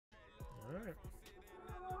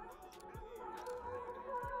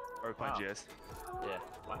Are we playing Wow. GS? Yeah.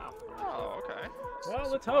 Wow. Oh, okay. Well,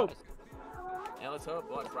 let's hope. Yeah, let's hope.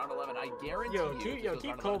 What? It's round 11. I guarantee Yo, you.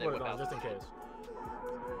 keep cold blooded on just in case.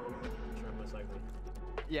 Sure, most likely.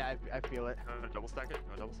 Yeah, I feel it. Double stack it? You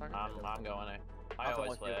wanna double stack it? I'm going. I I'll always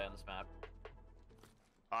follow play you. on this map.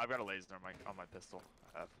 Oh, I've got a laser on my pistol.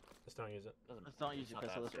 I have. Just don't use it. Just don't use your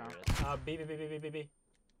It's not pistol that this round. serious. B.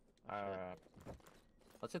 Alright.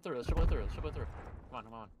 Let's hit through. Let's triple through. Let's triple through.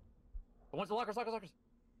 Come on. Oh, one's the lockers.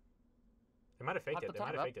 They might have faked Top it. to They top,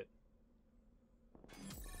 might have up. faked it.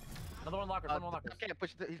 Another one lockers. Another one lockers. Okay,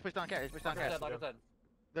 he's pushed down cat. He's pushed down Lockers cat. dead. Lockers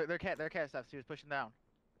dead. They're cat stuff. So he was pushing down.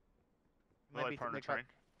 Will I burn the train?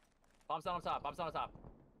 Bombs down on top. Bombs down on top.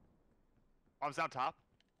 Bombs down top.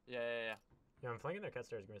 Yeah. Yeah, I'm flanking their cat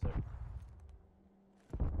stairs. Give me a sec.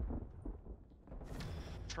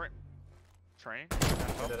 Train?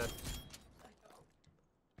 Dead.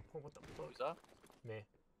 Oh, what the fuck? Who's up? Me.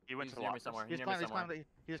 He went He's to the near me lockers. somewhere.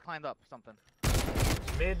 He just climbed up something.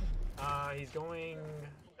 Mid. He's going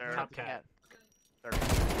There. top cat. There.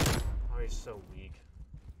 Oh, he's so weak.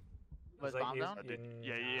 Was He's bomb he's- down?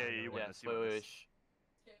 Yeah, you Yeah. witness. Wait.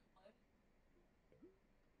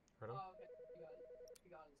 Heard him?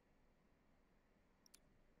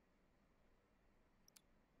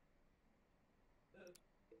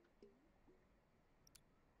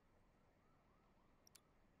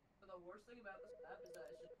 The worst thing about this map is that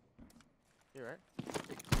it's just You're right.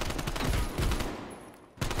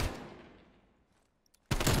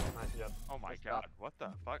 Nice job. Oh my Good god, stuff. what the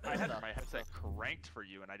fuck? I Good had stuff. my headset cranked for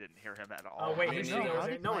you and I didn't hear him at all. Oh wait, I he's didn't shooting. know. How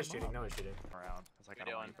did No he one's climb shooting. up? No one's shooting. Around. I was like, I What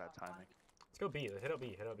don't are you like bad timing. Let's go B. Let's hit up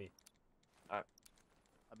B. Hit up B. A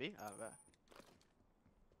B? Oh, bet.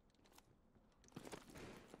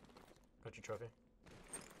 Got your trophy.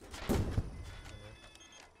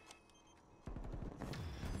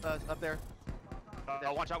 It's up there.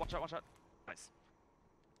 Watch out. Nice.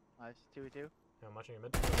 Nice. 2v2. Yeah, I'm watching your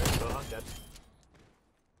mid. Okay, I'm dead.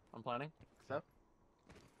 I'm planning. So?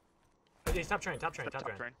 Oh, he's top train. Top train.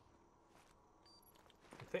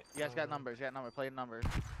 You guys got numbers. Play numbers.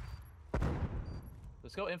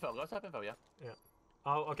 Let's go info. Go top info. Yeah.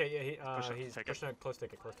 Oh, okay. Yeah, he's ticket. pushing a close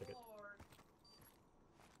ticket.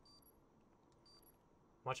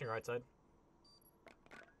 Watching right side.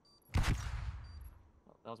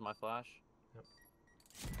 That was my flash. Yep.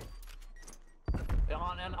 Yeah,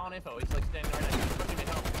 on info. He's like standing right next to me. Pushing me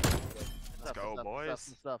down. Let's go, boys.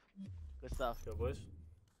 Good stuff. Good stuff. Go boys.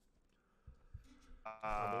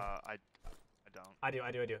 I don't.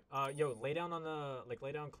 I do. Yo, lay down on the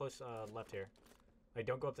lay down close left here. Like,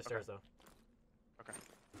 don't go up the stairs though. Okay.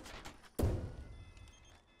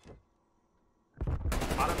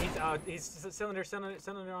 Bottom. He's cylinder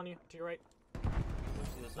on you to your right.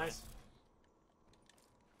 See this Nice.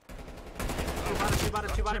 Two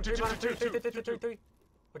bottom, three.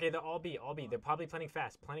 Okay, they're all B. They're probably planning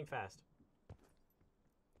fast.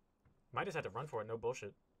 Might just have to run for it. No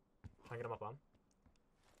bullshit. Try and get him up on.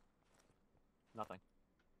 Nothing.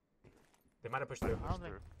 They might have pushed through. I don't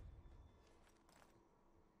think.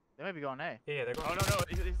 They might be going A. Yeah, they're going. Oh no,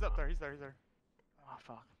 he's up there. He's there. Oh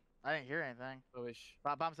fuck. I didn't hear anything. Wish.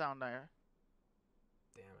 Bombs down there.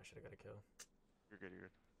 Damn, I should have got a kill. You're good. You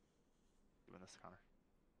win this, Connor.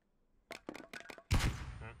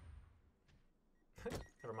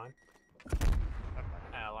 Never mind.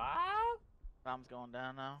 Hello. Bombs going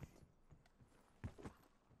down now.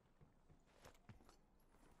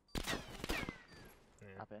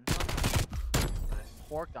 Yeah. Hop in. Nice.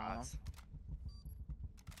 Forked on him.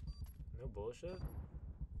 No bullshit.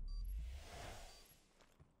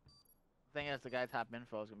 Thing is, the guy top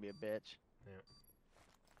info is gonna be a bitch. there's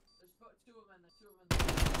two of them.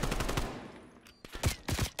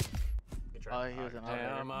 Good try. Oh, he was in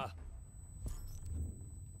Damn.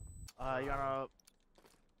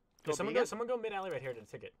 You gonna Yeah, someone go mid alley right here to the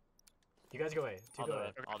ticket. You guys go A. I'll Go do A.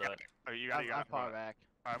 it. I'll do it. Oh, you got I'm it. far back.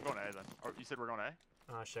 Alright, I'm going A then. Or you said we're going A?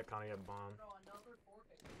 Oh shit, Connor, you have a bomb. Bro, another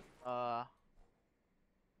 4K.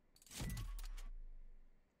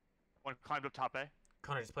 One climbed up top A.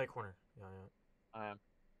 Connor, just play a corner. Yeah. I am.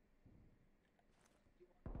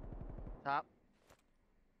 Top.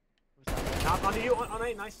 Top onto you on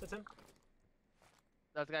A. Nice, that's him.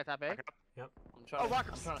 That's the guy top A. Back up. I'm trying. Oh,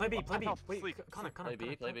 lockers. I'm trying Play to, B. fell Wait, asleep. Connor. Play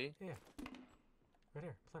B, play B. Yeah. Right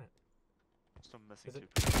here, plan it. Still missing Is it?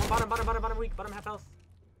 two. Oh, bottom weak. Bottom half health.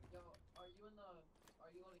 Yo, are you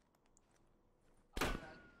loading?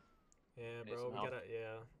 Yeah, Need bro, some we help. gotta,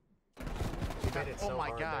 yeah. We made it Oh so my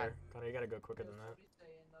hard God. there. Connor, you gotta go quicker than that.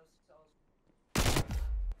 Stay in those cells.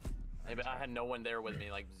 Hey, but I had no one there with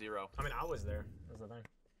me, like zero. I mean, I was there. That's the thing.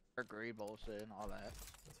 Agree, bullshit, and all that.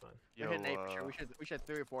 That's fine. We're hitting A for sure. We should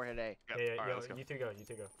 3 or 4 hit A. Yep. Yeah, yeah, All right, yo, let's go. you two go, you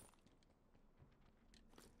two go.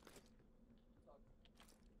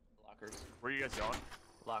 Lockers. Where are you guys going?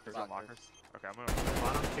 Lockers. Is it lockers? Okay, I'm moving.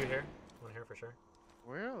 Bottom, 2 here. 1 here for sure.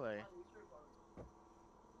 Really?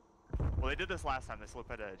 Well, they did this last time. They slowed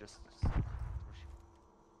at A. Just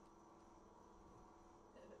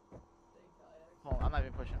Hold on, I'm not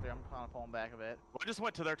even pushing through. I'm kind of pulling back a bit. we just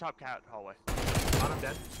went to their top cat hallway. Bottom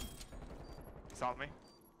dead. You saw me?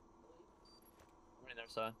 I'm in their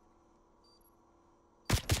side.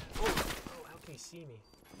 Oh, how can you see me?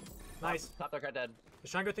 Nice. Top their cat dead.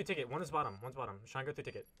 Just try and go through ticket. One is bottom. One's bottom. Just try and go through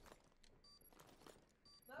ticket.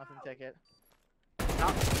 Nothing ticket.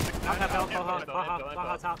 Top. Top, top, top, Info, top, info, top, info,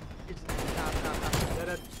 top, top. It's top. Dead,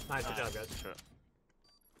 dead. Nice, good job, guys. Shit.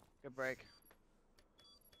 Good break.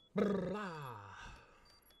 Brrrah.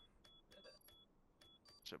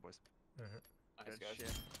 Shit, boys. Nice, Good guys.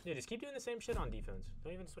 Shit. Yeah, just keep doing the same shit on defense.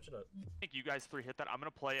 Don't even switch it up. I think you guys 3 hit that. I'm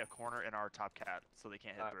gonna play a corner in our top cat so they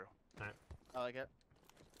can't hit Alright. through. I like it.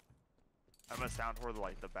 I'm gonna sound toward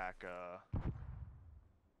like the back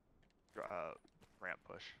ramp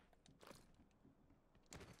push.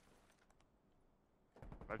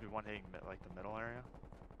 Might be one hitting like the middle area.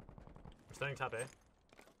 I'm starting top A.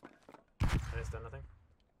 I just done nothing.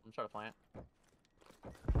 I'm trying to plant.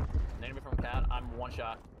 Nading me from cat. I'm one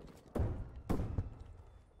shot.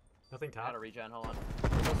 Nothing Got top. a regen. Hold on.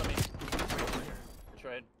 Close on me.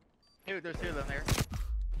 Trade. Dude, there's 2 of them there.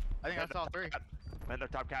 I think I saw 3. Man, their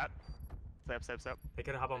top cat. Stay up, stay up, stay up. They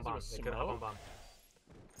could have hop on Is there bomb. a They could have hop on smoke? bomb.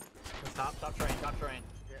 One's top. Top train. Top train.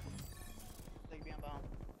 Take me on bomb.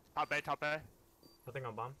 Top A, top A. Nothing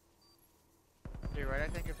on bomb. You're right, I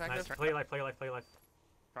think effective. Nice. Play your life, play your life, play your life.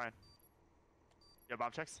 Trying. You have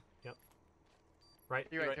bomb checks? Right.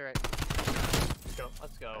 You're right, you're right. Let's go.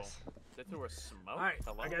 Let's go. Nice. They threw a smoke. Alright,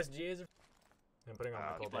 Hello? I guess GAs are. I'm putting on my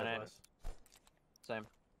cold keep that blood in. glass. Same.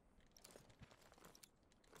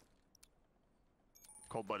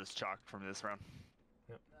 Cold blood is chalked from this round.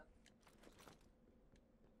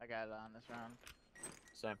 I got it on this round.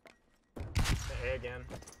 Same. A again.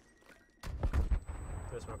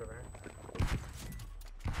 There's smoke over here.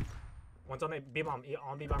 One's on a B bomb.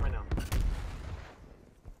 On B bomb right now.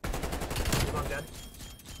 B bomb dead.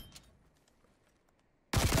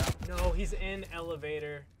 No, he's in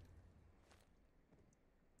elevator.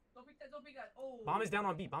 Don't be that. Oh. Bomb is down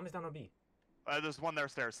on B. Bomb is down on B. There's one there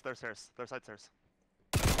stairs. Their stairs. Their side stairs.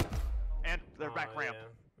 And their back Oh, ramp.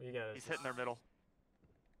 Yeah. You got it. He's hitting their middle.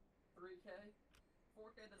 3K.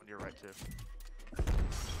 4K. On your right too.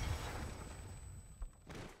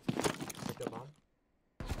 Pick up bomb.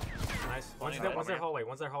 Nice. One's Running there, right. one's their hallway.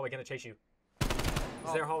 One's their hallway. Gonna chase you.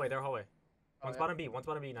 It's their hallway. Their hallway. One's yeah. bottom B. One's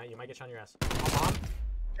bottom B. Now you might get shot in your ass. On bomb.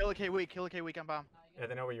 Kill a K weak on bomb. Yeah,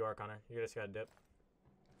 they know where you are, Connor. You just gotta dip.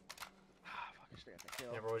 Fuck, I should have got the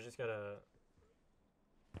kill. Yeah, bro. We just gotta. I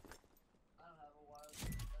don't have a wild.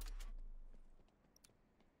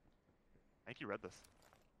 I think you read this.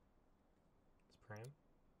 Let's pray him.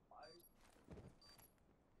 Fire.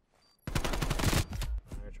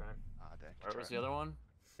 I'm gonna try. Ah, dang. Where was the other one?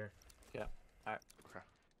 Here. Yeah. Alright. Okay.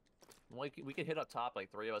 Well, we could hit up top like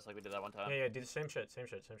 3 of us like we did that one time. Yeah, yeah. Do the same shit. Same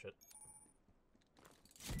shit. Same shit.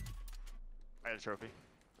 I had a trophy.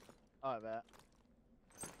 Oh, I bet.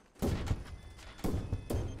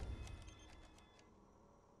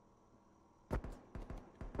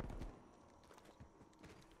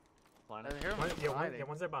 Line I it. hear him sliding. Yeah,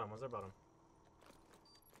 one's their bottom. One's their bottom.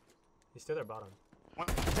 He's still their bottom.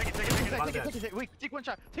 Take it. Bottom dead. Take it. Wait, take 1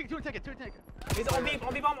 shot. Take 2 and take it. 2 and take it. He's on B.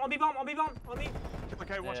 On B bomb. On B bomb. On B bomb. On B.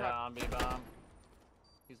 Okay, one Yeah, shot. on B bomb.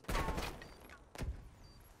 He's.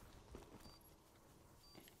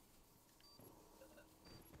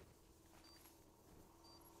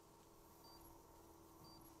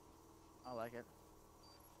 I like it.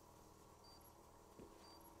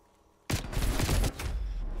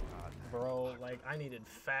 Bro, like I needed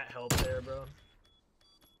fat help there, bro.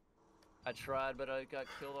 I tried, but I got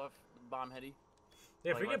killed off bomb heady.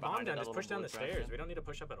 Yeah, if Like, we right get bombed behind down, that just little push down blue the trash stairs. can. We don't need to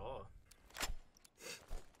push up at all.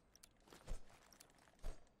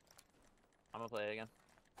 I'm gonna play it again.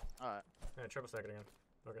 Alright. Yeah, triple stack it again.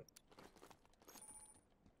 Okay.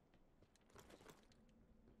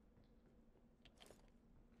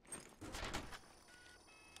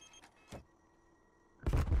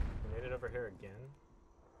 We made it over here again.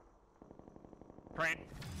 Train.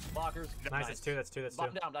 Lockers. Nice, that's 2. That's 2. That's 2.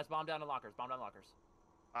 Bomb down. That's bomb down to lockers. Bomb down lockers.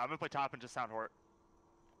 I'm gonna play top and just sound horde.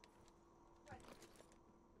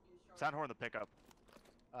 Sound horde in the pickup.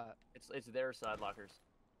 It's their side lockers.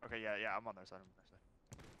 Okay, yeah, I'm on their side. I'm on their side.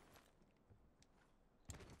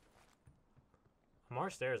 I'm on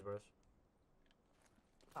stairs, bros.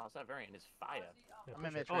 Oh, it's that variant is fire. Yeah, I'm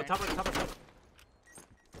in push it. mid Oh, train. top.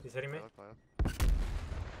 He's hitting me. Play up.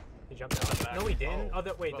 He jumped out. Back. No, he didn't. Oh.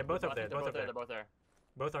 Oh, wait, they're both up there. They're Both up there. They're both there.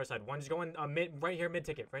 Both our side. One's going mid, right here, mid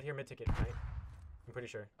ticket. Right here, mid ticket. Right. I'm pretty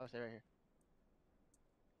sure. Oh, stay right here.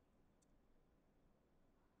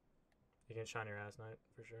 You can shine your ass, Knight,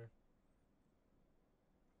 for sure.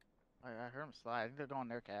 I heard him slide. I think they're going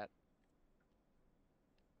their cat.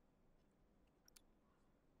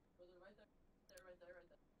 Right there, right there.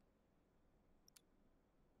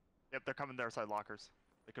 Yep, they're coming their side lockers.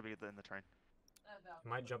 They could be in the train. He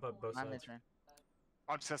might jump up both I'm mid sides. train.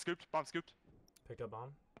 Bomb just scooped. Bomb scooped. Picked up bomb.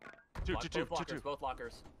 Two. Both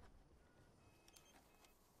lockers.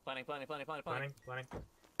 Planning. Planning.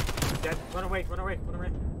 Dead. Run away. One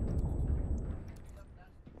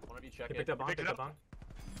of you check He it. picked up bomb. picked it Picked up up.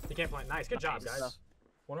 bomb. He can't plant. Nice. Good job, Nice. guys.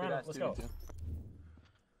 One Good round. ass Let's 2v2. go.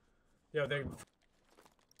 Yo, they.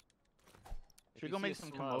 Should we go make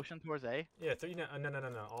some commotion towards A? Yeah, no.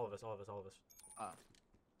 All of us.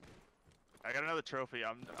 I got another trophy.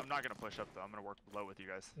 I'm not gonna push up though. I'm gonna work low with you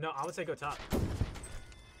guys. No, I would say go top.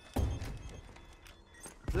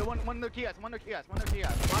 The one in their kiosk.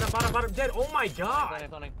 Bottom. Dead. Oh my god.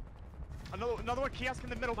 Planning. Another one kiosk in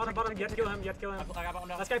the middle. Bottom. You have to kill him. I got bomb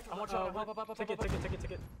down. Last guy. I want you.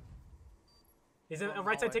 Ticket. He's in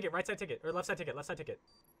right side ticket. Or left side ticket.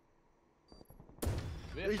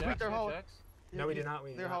 We have He's checks, weak, their we have hole. checks. No, we did not.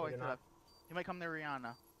 We They're did hallway not. left. He might come near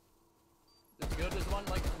Rihanna. It's good. There's one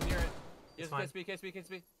like near it. Yes, fine.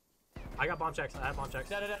 KSB. I got bomb checks. I have bomb checks.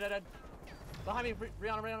 Dead. Behind me,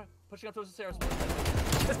 Rihanna. Pushing up towards the stairs.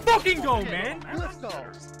 Let's fucking go, man. Let's go.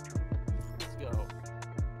 Let's go.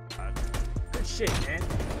 Good shit, man.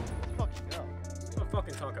 Let's fucking go. What the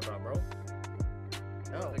fucking talk about, bro?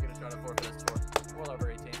 They're gonna try to forfeit this tour. We're all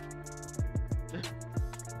over 18.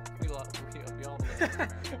 We all believe in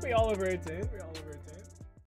America. We all over 18.